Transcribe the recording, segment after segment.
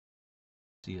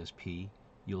CSP,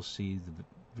 you'll see the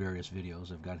various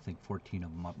videos. I've got, I think, 14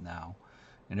 of them up now.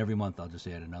 And every month I'll just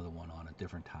add another one on a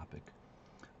different topic.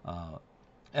 Uh,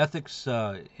 Ethics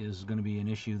is going to be an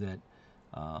issue that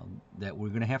we're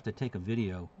going to have to take a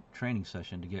video training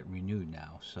session to get renewed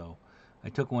now. So I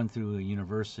took one through a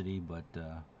university, but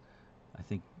I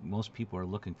think most people are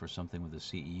looking for something with a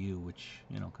CEU, which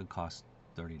could cost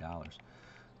 $30.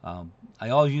 I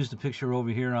always use the picture over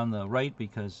here on the right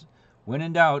because when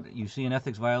in doubt, you see an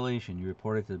ethics violation, you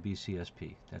report it to the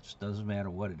BCSP. That doesn't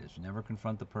matter what it is. Never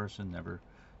confront the person, never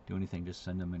do anything, just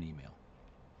send them an email.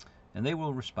 And they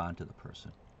will respond to the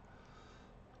person.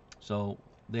 So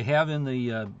they have in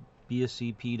the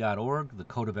bscp.org the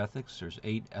Code of Ethics. There's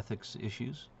 8 ethics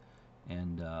issues.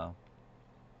 And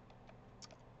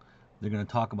they're going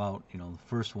to talk about, the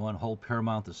first one, hold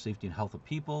paramount the safety and health of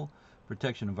people,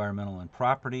 protection of environmental and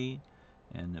property,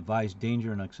 and advise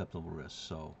danger and unacceptable risks.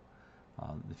 So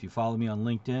if you follow me on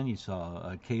LinkedIn, you saw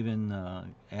a cave-in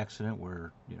accident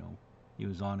where, he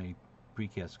was on a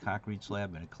precast concrete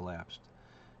slab and it collapsed.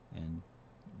 And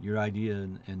your idea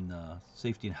in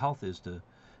safety and health is to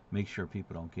make sure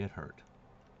people don't get hurt.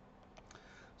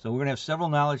 So we're going to have several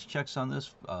knowledge checks on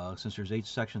this. Since there's 8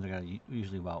 sections, I got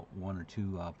usually about 1 or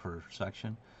 2 per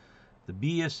section. The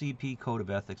BSCP Code of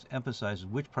Ethics emphasizes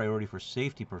which priority for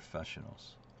safety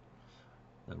professionals: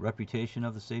 the reputation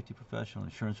of the safety professional,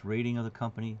 insurance rating of the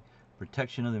company,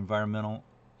 protection of the environmental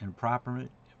and property,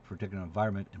 protecting the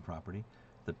environment and property,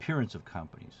 the appearance of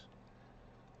companies.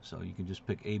 So you can just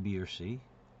pick A, B, or C.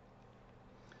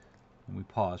 And we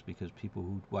pause because people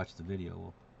who watch the video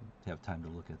will have time to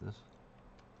look at this.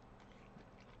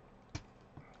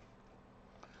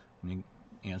 And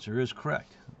the answer is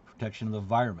correct. Protection of the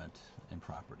environment and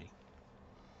property.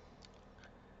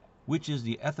 Which is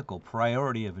the ethical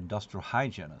priority of industrial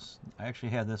hygienists? I actually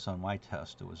had this on my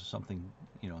test. It was something,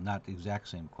 not the exact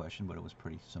same question, but it was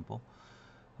pretty simple.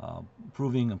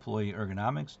 Improving employee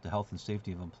ergonomics, the health and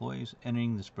safety of employees,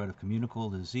 ending the spread of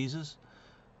communicable diseases,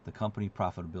 the company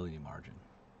profitability margin.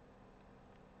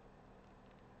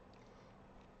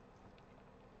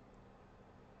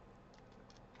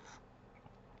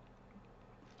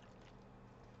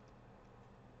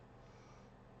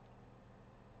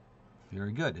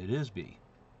 Very good, it is B.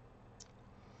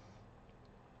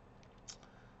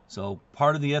 So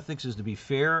part of the ethics is to be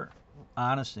fair,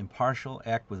 honest, impartial,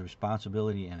 act with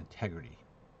responsibility and integrity.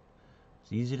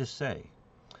 It's easy to say.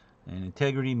 And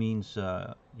integrity means,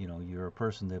 you're a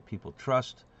person that people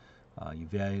trust, you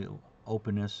value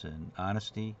openness and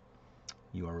honesty,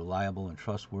 you are reliable and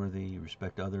trustworthy, you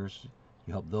respect others,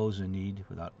 you help those in need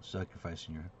without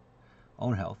sacrificing your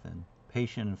own health, and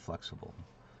patient and flexible.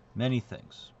 Many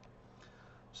things.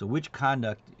 So which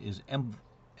conduct is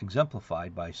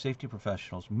exemplified by safety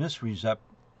professionals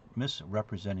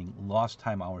misrepresenting lost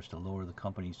time hours to lower the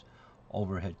company's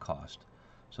overhead cost?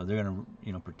 So they're going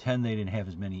to, pretend they didn't have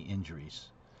as many injuries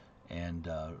and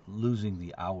losing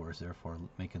the hours, therefore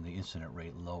making the incident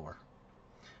rate lower.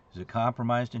 Is it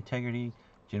compromised integrity,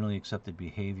 generally accepted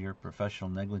behavior, professional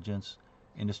negligence,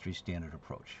 industry standard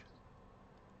approach?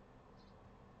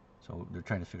 So they're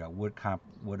trying to figure out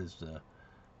what is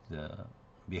the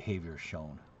behavior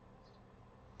shown.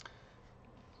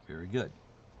 Very good.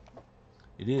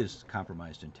 It is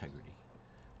compromised integrity.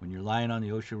 When you're lying on the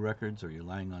OSHA records or you're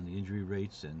lying on the injury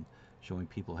rates and showing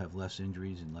people have less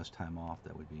injuries and less time off,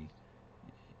 that would be,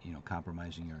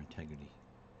 compromising your integrity.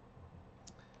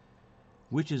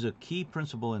 Which is a key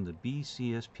principle in the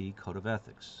BCSP Code of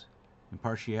Ethics?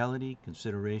 Impartiality,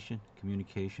 consideration,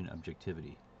 communication,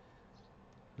 objectivity.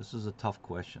 This is a tough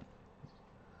question.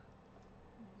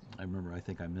 I remember, I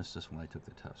think I missed this when I took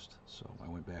the test, so I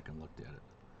went back and looked at it.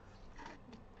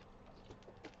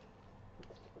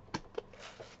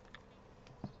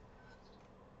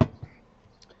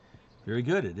 Very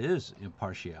good. It is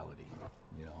impartiality.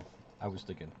 I was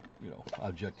thinking,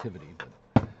 objectivity,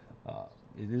 but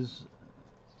it is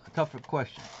a tougher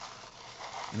question.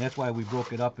 And that's why we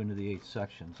broke it up into the 8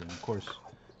 sections. And of course,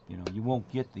 you won't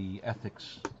get the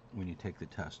ethics when you take the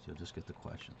test. You'll just get the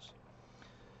questions.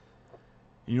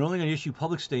 And you're only going to issue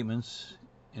public statements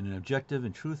in an objective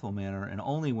and truthful manner, and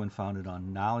only when founded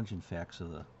on knowledge and facts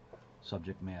of the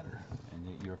subject matter, and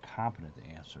that you're competent to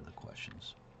answer the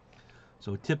questions.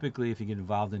 So typically, if you get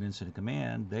involved in incident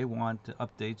command, they want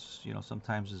updates,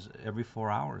 sometimes every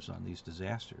 4 hours on these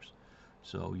disasters.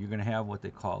 So you're going to have what they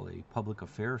call a public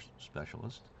affairs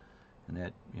specialist, and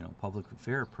that, public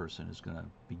affairs person is going to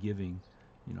be giving,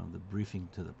 the briefing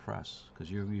to the press, because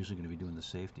you're usually going to be doing the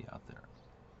safety out there.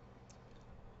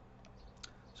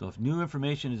 So if new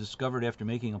information is discovered after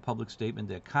making a public statement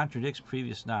that contradicts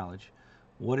previous knowledge,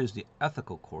 What is the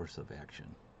ethical course of action?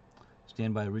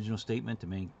 Stand by the original statement to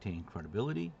maintain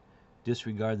credibility.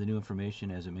 Disregard the new information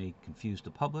as it may confuse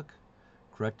the public.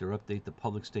 Correct or update the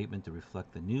public statement to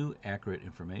reflect the new, accurate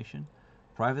information.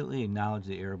 Privately acknowledge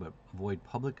the error but avoid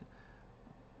public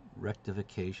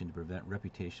rectification to prevent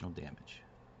reputational damage.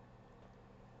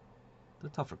 The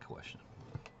tougher question.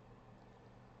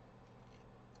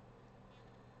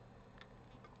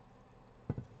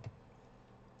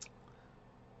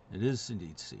 It is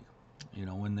indeed C. You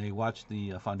know, when they watched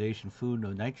the Foundation Food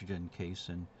nitrogen case,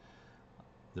 and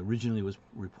originally was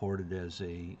reported as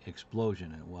a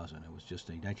explosion, and it wasn't. It was just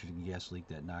a nitrogen gas leak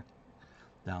that knocked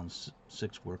down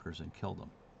 6 workers and killed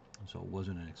them. So it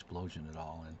wasn't an explosion at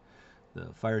all. And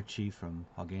the fire chief from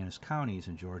Hogganis counties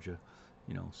in Georgia,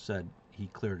 you know, said he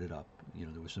cleared it up. You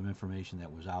know, there was some information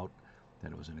that was out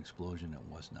that it was an explosion.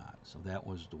 It was not. So that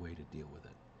was the way to deal with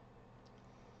it.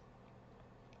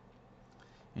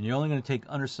 And you're only going to take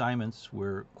underassignments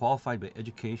where qualified by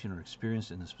education or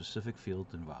experience in the specific field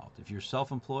involved. If you're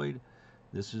self-employed,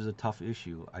 this is a tough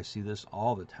issue. I see this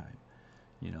all the time.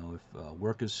 You know, if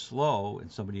work is slow and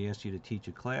somebody asks you to teach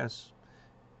a class,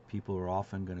 people are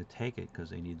often going to take it because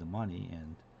they need the money,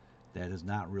 and that is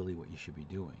not really what you should be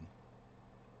doing.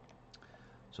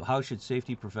 So how should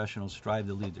safety professionals strive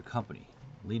to lead their company?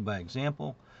 Lead by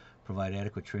example, provide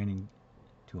adequate training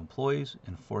to employees,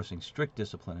 enforcing strict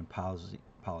discipline and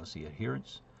policy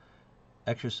adherence,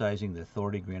 exercising the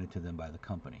authority granted to them by the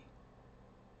company.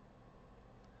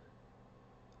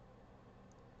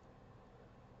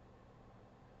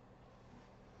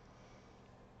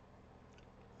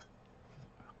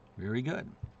 Very good.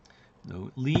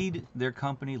 Lead their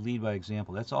company, lead by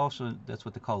example. That's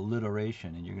what they call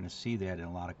literation, and you're going to see that in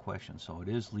a lot of questions. So it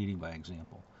is leading by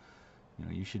example. You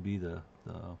know, you should be the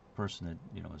person that,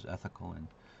 you know, is ethical and,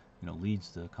 you know,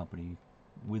 leads the company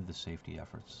with the safety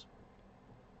efforts.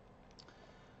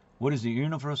 What is the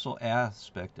universal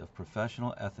aspect of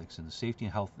professional ethics in the safety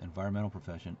and health environmental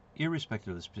profession,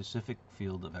 irrespective of the specific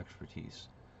field of expertise?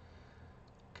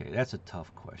 Okay, that's a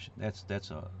tough question.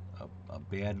 That's a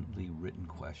badly written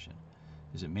question.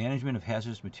 Is it management of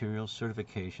hazardous materials,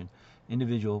 certification,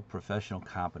 individual professional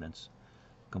competence,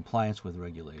 compliance with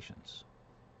regulations?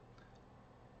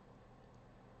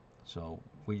 So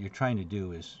what you're trying to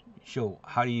do is show,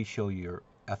 how do you show you're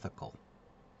ethical?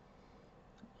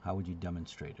 How would you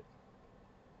demonstrate it?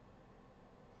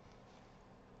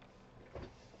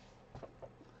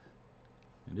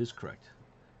 It is correct.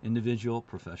 Individual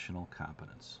professional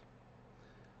competence.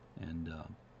 And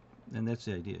that's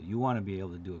the idea. You want to be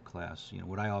able to do a class. You know,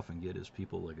 what I often get is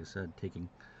people, like I said, taking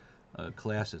a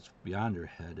class that's beyond their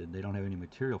head, and they don't have any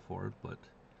material for it, but,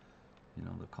 you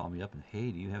know, they'll call me up and,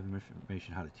 hey, do you have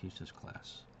information how to teach this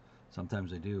class?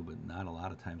 Sometimes I do, but not a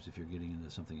lot of times if you're getting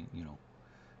into something, you know,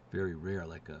 very rare,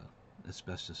 like a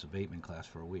asbestos abatement class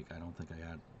for a week. I don't think I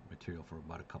had material for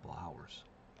about a couple hours.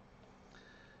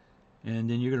 And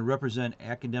then you're going to represent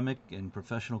academic and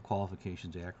professional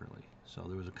qualifications accurately. So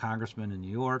there was a congressman in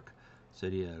New York,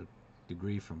 said he had a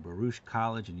degree from Baruch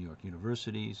College and New York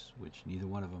universities, which neither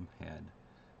one of them had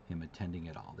him attending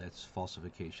at all. That's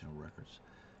falsification of records.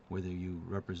 Whether you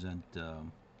represent,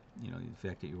 you know, the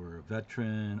fact that you were a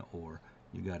veteran, or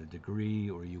you got a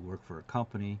degree, or you work for a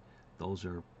company, those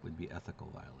would be ethical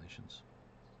violations.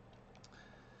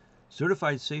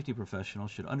 Certified safety professionals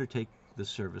should undertake the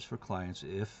service for clients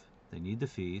if they need the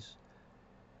fees,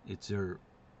 it's their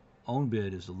own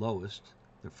bid is the lowest,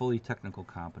 they're fully technical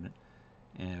competent,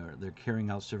 and they're carrying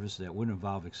out services that wouldn't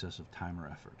involve excessive time or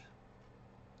effort.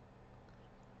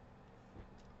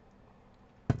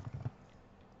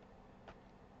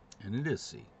 And it is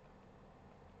C.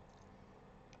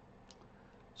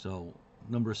 So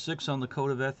number 6 on the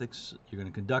Code of Ethics, you're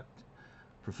going to conduct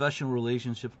professional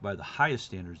relationships by the highest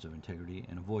standards of integrity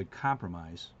and avoid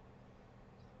compromise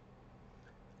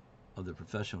of the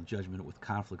professional judgment with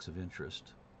conflicts of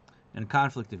interest. And a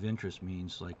conflict of interest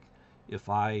means, like, if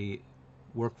I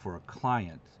work for a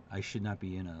client, I should not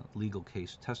be in a legal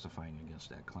case testifying against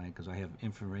that client because I have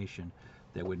information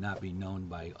that would not be known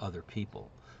by other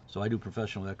people. So I do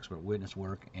professional expert witness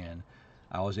work, and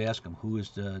I always ask them, who is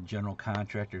the general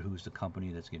contractor, who's the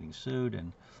company that's getting sued,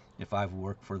 and if I've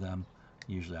worked for them,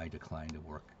 usually I decline to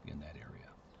work in that area.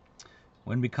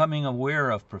 When becoming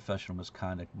aware of professional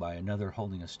misconduct by another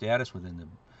holding a status within the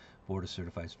Board of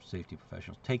Certified Safety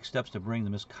Professionals, take steps to bring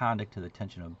the misconduct to the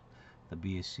attention of the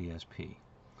BCSP.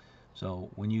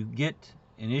 So when you get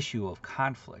an issue of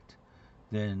conflict,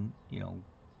 then, you know,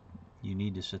 you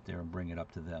need to sit there and bring it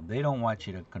up to them. They don't want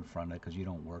you to confront it because you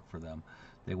don't work for them.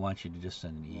 They want you to just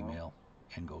send an email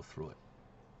and go through it.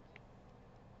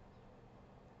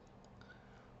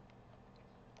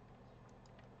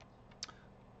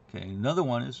 Okay, another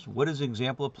one is, what is an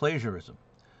example of plagiarism?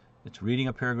 It's reading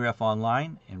a paragraph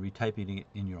online and retyping it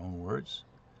in your own words,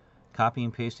 copying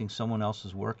and pasting someone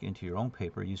else's work into your own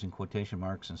paper using quotation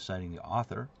marks and citing the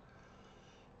author,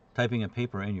 typing a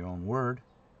paper in your own word,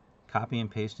 copying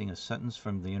and pasting a sentence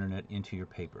from the internet into your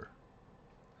paper.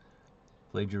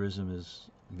 Plagiarism is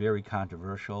very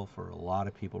controversial for a lot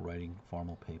of people writing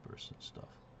formal papers and stuff.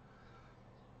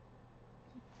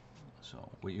 So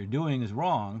what you're doing is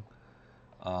wrong.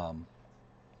 Oh,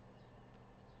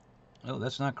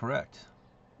 that's not correct.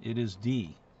 It is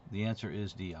D. The answer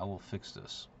is D. I will fix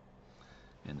this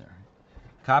in there.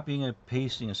 Copying and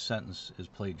pasting a sentence is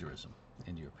plagiarism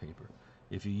into your paper.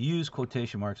 If you use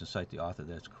quotation marks and cite the author,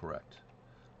 that's correct.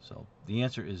 So the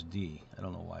answer is D. I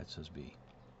don't know why it says B.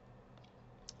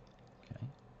 Okay.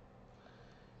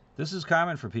 This is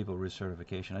common for people with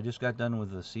certification. I just got done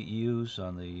with the CEUs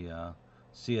on the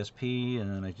CSP, and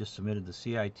then I just submitted the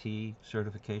CIT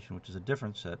certification, which is a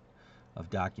different set of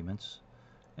documents.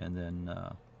 And then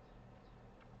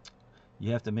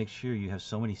you have to make sure you have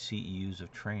so many CEUs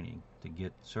of training to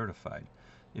get certified.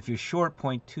 If you're short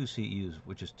 0.2 CEUs,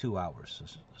 which is 2 hours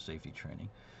of safety training,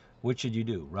 what should you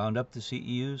do? Round up the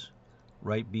CEUs,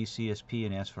 write BCSP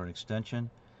and ask for an extension,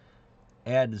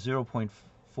 add 0.4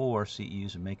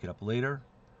 CEUs and make it up later,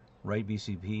 write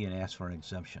BCP and ask for an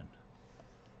exemption.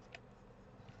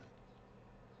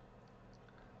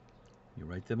 You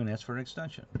write them and ask for an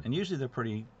extension, and usually they're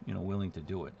pretty, willing to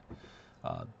do it.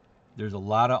 There's a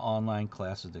lot of online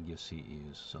classes that give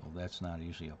CEUs, so that's not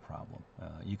usually a problem.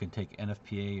 You can take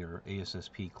NFPA or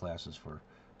ASSP classes for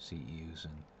CEUs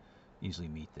and easily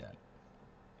meet that.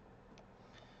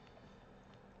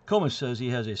 Comas says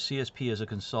he has a CSP as a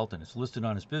consultant. It's listed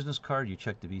on his business card. You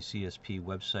check the BCSP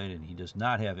website, and he does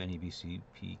not have any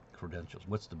BCP credentials.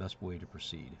 What's the best way to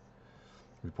proceed?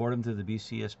 Report him to the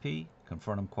BCSP,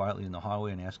 confront him quietly in the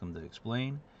hallway and ask him to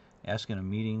explain, ask in a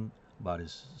meeting about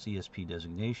his CSP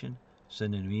designation,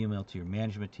 send an email to your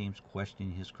management teams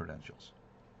questioning his credentials.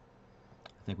 I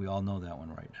think we all know that one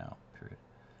right now, period.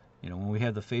 When we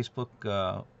had the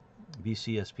Facebook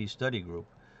BCSP study group,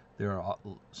 there are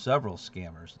several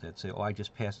scammers that say, oh, I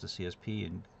just passed the CSP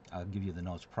and I'll give you the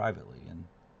notes privately. And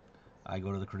I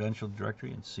go to the credential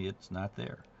directory and see it's not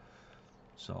there.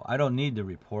 So I don't need to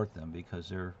report them because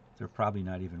they're probably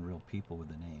not even real people with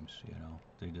the names,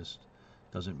 They just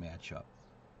doesn't match up.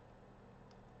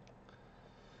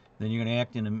 Then you're going to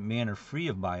act in a manner free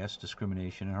of bias,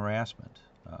 discrimination, and harassment.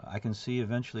 I can see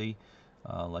eventually,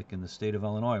 like in the state of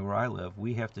Illinois where I live,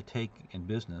 we have to take in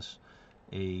business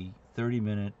a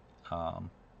 30-minute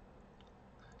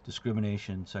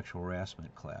discrimination, sexual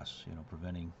harassment class,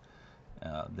 preventing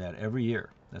that every year.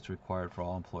 That's required for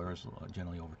all employers,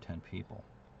 generally over 10 people.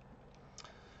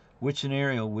 Which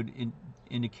scenario would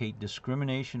indicate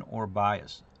discrimination or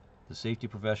bias? The safety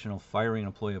professional firing an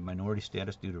employee of minority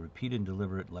status due to repeated and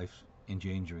deliberate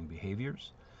life-endangering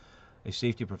behaviors. A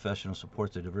safety professional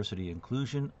supports a diversity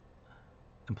inclusion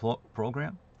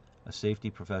program. A safety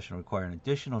professional requiring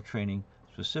additional training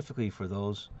specifically for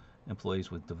those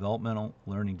employees with developmental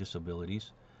learning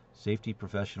disabilities. Safety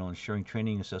professional ensuring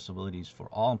training accessibilities for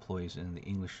all employees in the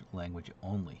English language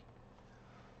only.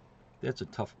 That's a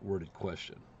tough worded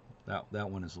question. That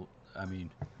one is, I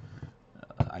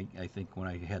think when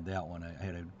I had that one, I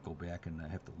had to go back and I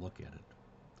have to look at it,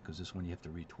 because this one you have to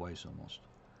read twice almost.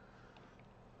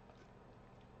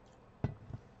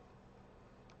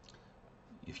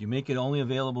 If you make it only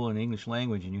available in English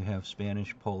language and you have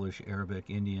Spanish, Polish, Arabic,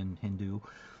 Indian, Hindu,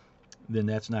 then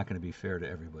that's not going to be fair to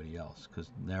everybody else, because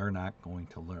they're not going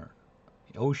to learn.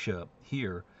 OSHA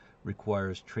here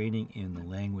requires training in the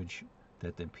language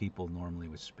that the people normally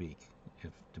would speak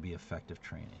to be effective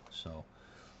training. So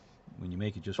when you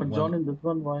make it just But one... John,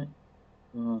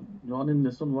 in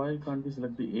this one, why can't we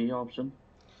select the A option?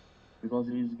 Because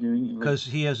he's giving, because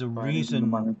he has a firing to the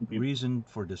minority people. reason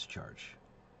for discharge.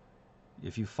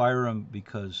 If you fire him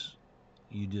because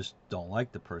you just don't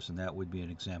like the person, that would be an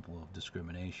example of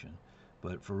discrimination.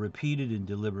 But for repeated and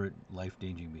deliberate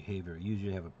life-endangering behavior, you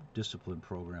usually have a discipline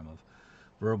program of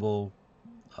verbal,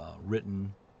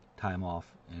 written, time off,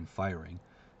 and firing,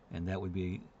 and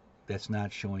that's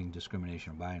not showing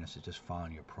discrimination or bias. It's just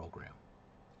following your program.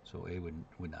 So A would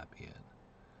not be it.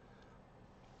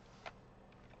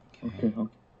 Okay. All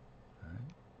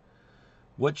right.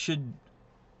 What should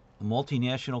a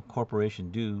multinational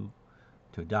corporation do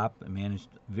to adopt and manage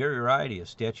a variety of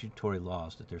statutory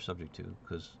laws that they're subject to?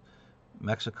 Because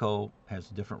Mexico has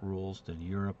different rules than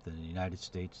Europe, than the United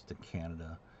States, than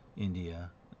Canada,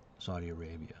 India, Saudi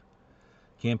Arabia.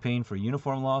 Campaign for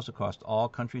uniform laws across all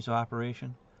countries of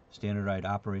operation. Standardized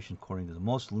operation according to the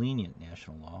most lenient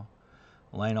national law.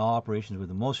 align all operations with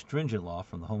the most stringent law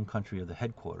from the home country of the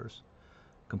headquarters,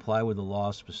 comply with the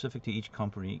laws specific to each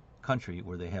country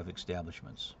where they have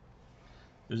establishments.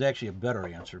 There's actually a better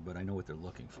answer, but I know what they're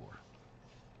looking for.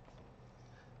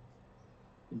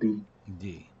 D.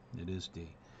 D. It is D.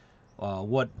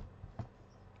 What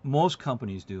most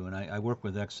companies do, and I work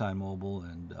with ExxonMobil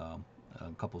and a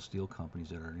couple of steel companies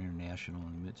that are international,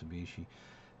 and Mitsubishi,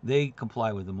 they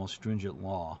comply with the most stringent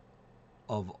law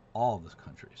of all the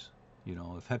countries. You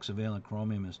know, if hexavalent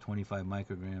chromium is 25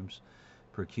 micrograms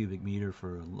per cubic meter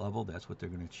for a level, that's what they're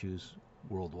going to choose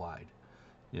worldwide.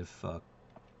 If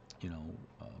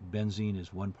benzene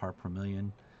is 1 part per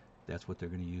million, that's what they're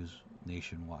going to use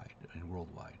nationwide and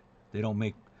worldwide. They don't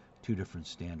make two different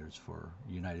standards for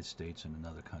the United States and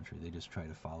another country. They just try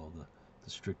to follow the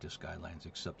strictest guidelines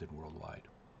accepted worldwide.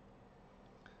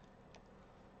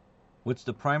 What's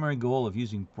the primary goal of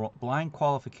using blind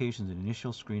qualifications in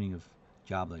initial screening of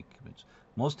job applicants?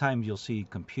 Most times you'll see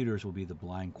computers will be the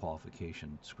blind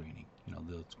qualification screening. You know,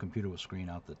 the computer will screen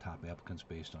out the top applicants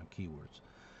based on keywords.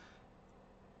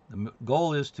 The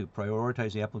goal is to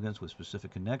prioritize applicants with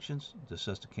specific connections, to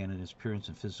assess the candidate's appearance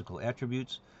and physical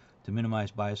attributes, to minimize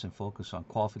bias and focus on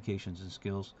qualifications and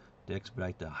skills, to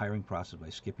expedite the hiring process by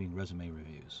skipping resume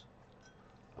reviews.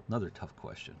 Another tough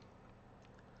question.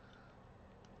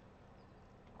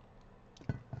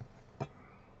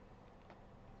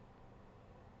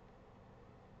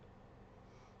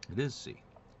 It is C,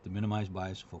 to minimize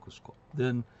bias and focus.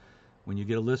 Then when you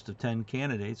get a list of 10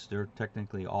 candidates, they're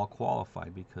technically all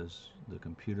qualified because the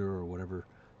computer or whatever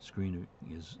screen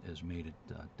has made it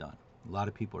done. A lot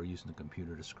of people are using the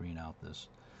computer to screen out this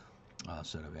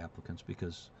set of applicants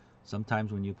because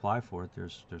sometimes when you apply for it,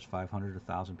 there's 500 or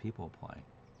 1,000 people applying.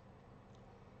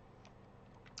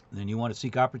 Then you want to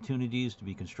seek opportunities to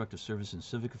be constructive service in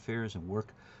civic affairs and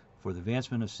work for the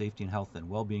advancement of safety and health and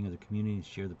well-being of the community and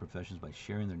share the professions by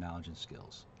sharing their knowledge and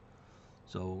skills.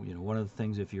 So, you know, one of the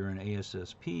things, if you're in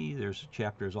ASSP, there's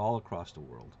chapters all across the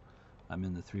world. I'm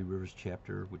in the Three Rivers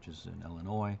chapter, which is in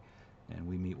Illinois, and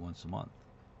we meet once a month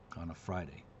on a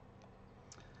Friday.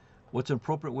 What's an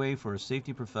appropriate way for a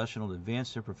safety professional to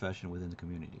advance their profession within the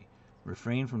community?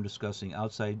 Refrain from discussing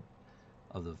outside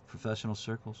of the professional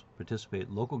circles, participate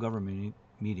in local government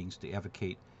meetings to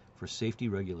advocate for safety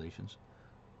regulations,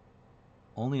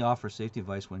 only offer safety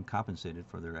advice when compensated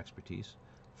for their expertise,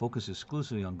 focus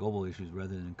exclusively on global issues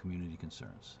rather than community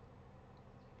concerns.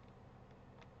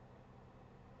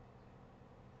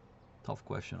 Tough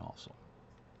question also.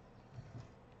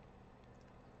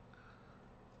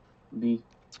 B.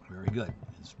 Very good.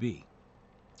 It's B.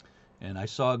 And I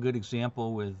saw a good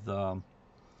example with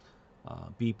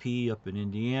BP up in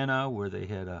Indiana where they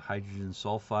had a hydrogen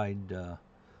sulfide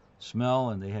smell,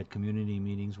 and they had community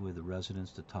meetings with the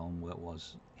residents to tell them what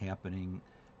was happening.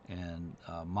 And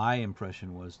my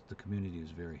impression was the community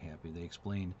was very happy. They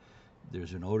explained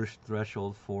there's an odor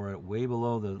threshold for it, way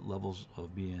below the levels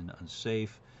of being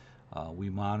unsafe. We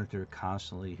monitor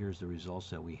constantly. Here's the results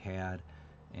that we had.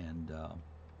 And,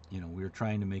 we were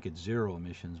trying to make it zero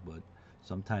emissions, but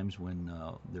sometimes when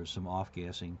there's some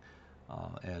off-gassing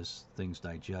as things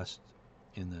digest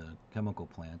in the chemical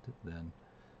plant, then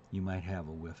you might have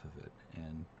a whiff of it.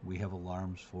 And we have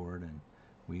alarms for it, and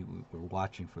we're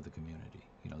watching for the community.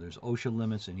 There's OSHA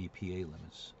limits and EPA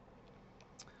limits.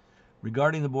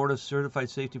 Regarding the Board of Certified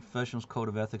Safety Professionals Code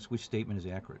of Ethics, which statement is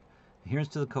accurate? Adherence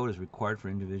to the code is required for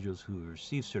individuals who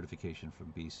receive certification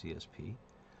from BCSP.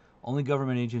 Only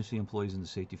government agency employees in the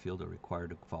safety field are required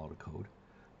to follow the code.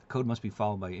 The code must be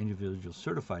followed by individuals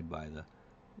certified by the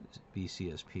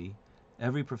BCSP.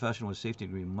 Every professional with a safety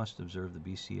degree must observe the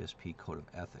BCSP Code of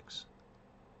Ethics.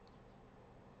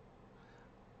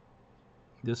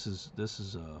 This is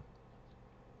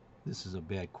a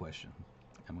bad question.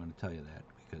 I'm going to tell you that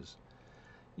because,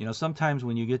 sometimes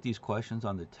when you get these questions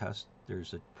on the test,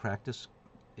 there's a practice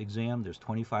exam. There's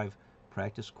 25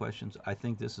 practice questions. I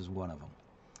think this is one of them.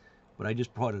 But I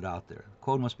just brought it out there. The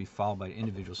code must be followed by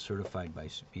individuals certified by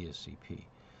BSCP.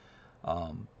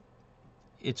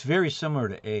 It's very similar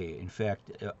to A. In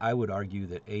fact, I would argue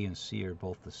that A and C are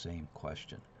both the same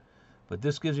question. But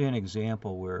this gives you an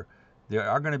example where there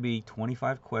are going to be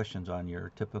 25 questions on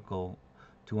your typical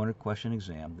 200 question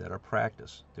exam that are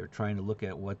practice. They're trying to look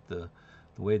at what the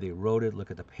way they wrote it,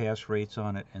 look at the pass rates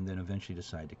on it, and then eventually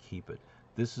decide to keep it.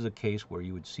 This is a case where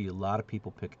you would see a lot of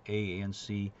people pick A and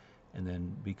C, and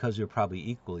then because they're probably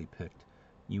equally picked,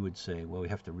 you would say, well, we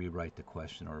have to rewrite the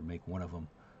question or make one of them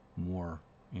more,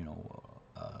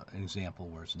 an example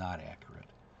where it's not accurate.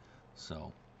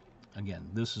 So, again,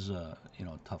 this is a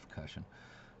tough question.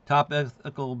 Top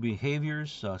ethical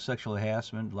behaviors: sexual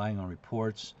harassment, lying on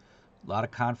reports, A lot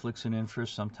of conflicts in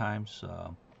interest sometimes.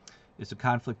 It's a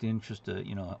conflict of interest to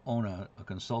own a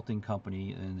consulting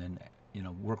company and then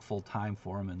work full time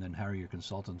for them and then hire your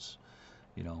consultants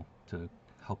to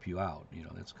help you out.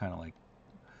 That's kind of like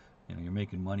you're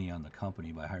making money on the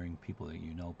company by hiring people that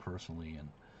you know personally,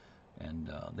 and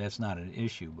that's not an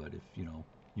issue. But if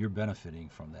you're benefiting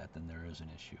from that, then there is an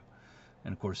issue.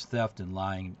 And of course, theft and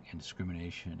lying and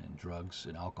discrimination and drugs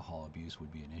and alcohol abuse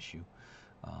would be an issue.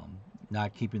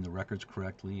 Not keeping the records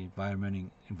correctly,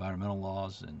 environmental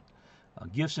laws, and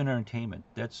gifts and entertainment.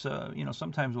 That's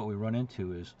sometimes what we run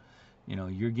into is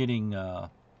you're getting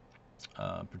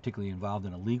particularly involved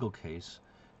in a legal case,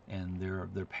 and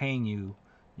they're paying you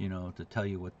to tell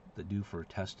you what to do for a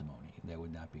testimony. That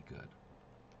would not be good.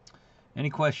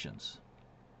 Any questions?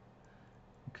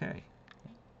 Okay.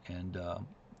 And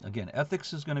again,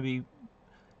 ethics is going to be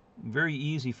very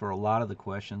easy for a lot of the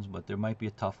questions, but there might be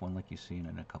a tough one like you've seen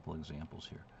in a couple examples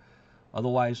here.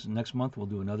 Otherwise, next month we'll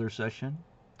do another session.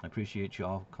 I appreciate you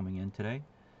all coming in today,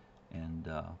 and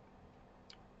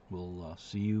we'll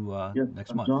see you Yes,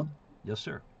 next month. John. Yes,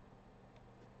 sir.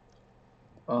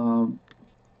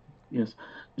 Yes,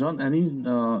 John.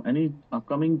 Any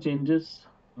upcoming changes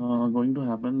going to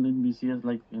happen in BCS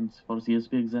like for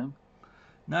CSP exam?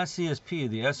 Not CSP.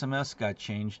 The SMS got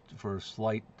changed for a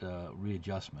slight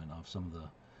readjustment of some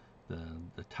of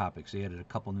the topics. They added a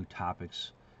couple new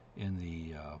topics in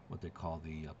the what they call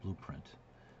the blueprint,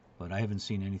 but I haven't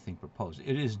seen anything proposed.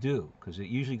 It is due because it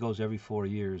usually goes every 4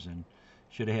 years and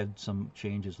should have had some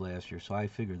changes last year. So I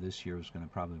figured this year was going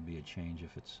to probably be a change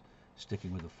if it's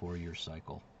sticking with a 4-year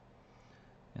cycle,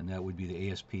 and that would be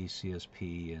the ASP,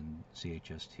 CSP, and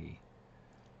CHST.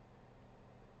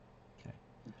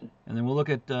 And then we'll look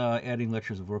at adding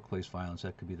lectures of workplace violence.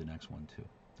 That could be the next one too.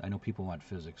 I know people want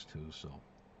physics too, so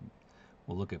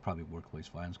we'll look at probably workplace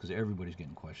violence because everybody's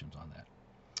getting questions on that.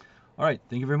 All right,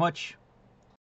 thank you very much.